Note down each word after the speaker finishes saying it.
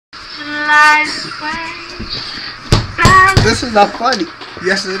This is not funny.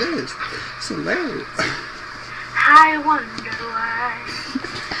 Yes, it is. It's hilarious. I wonder why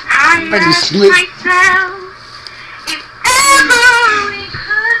I ask split. myself if ever we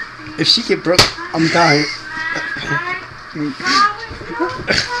could be. If she get broke, I'm dying.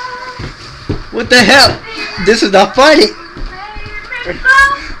 What the hell? This is not funny.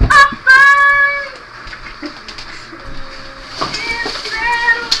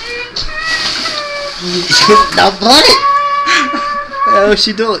 Not funny. What the hell is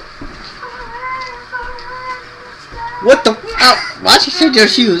she doing? What the? Ow, why she change your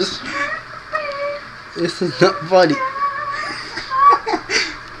shoes? This is not funny.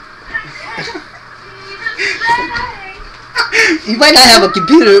 You might not have a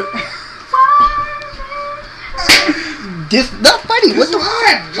computer. This is not funny. What the?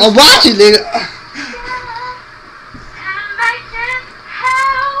 I'm watching, nigga.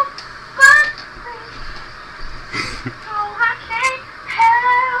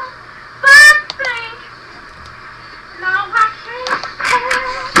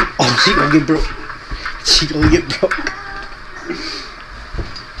 Oh, she gonna get broke. She gonna get broke.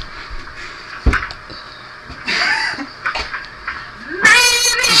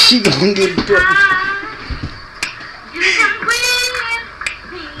 She gonna get broke.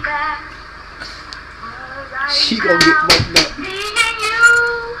 She gonna get fucked up.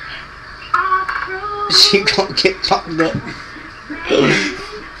 She gonna get fucked up.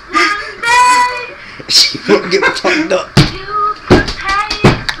 She gonna get fucked up.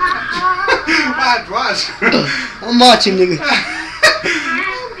 I'm watching, nigga.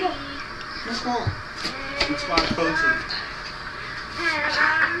 What's going on? It's my closer.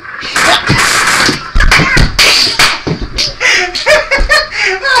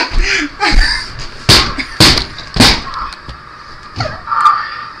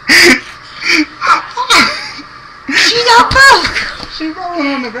 She got broke. She rolling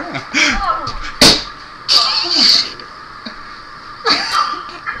on the ground.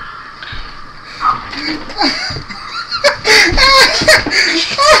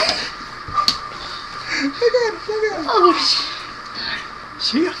 Oh,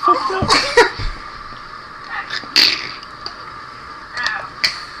 she got fucked up.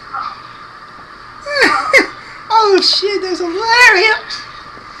 Oh shit, that's hilarious.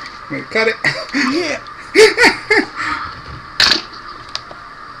 Wait, cut it. Yeah.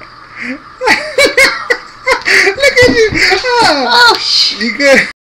 Look at you. Oh, shit. You good?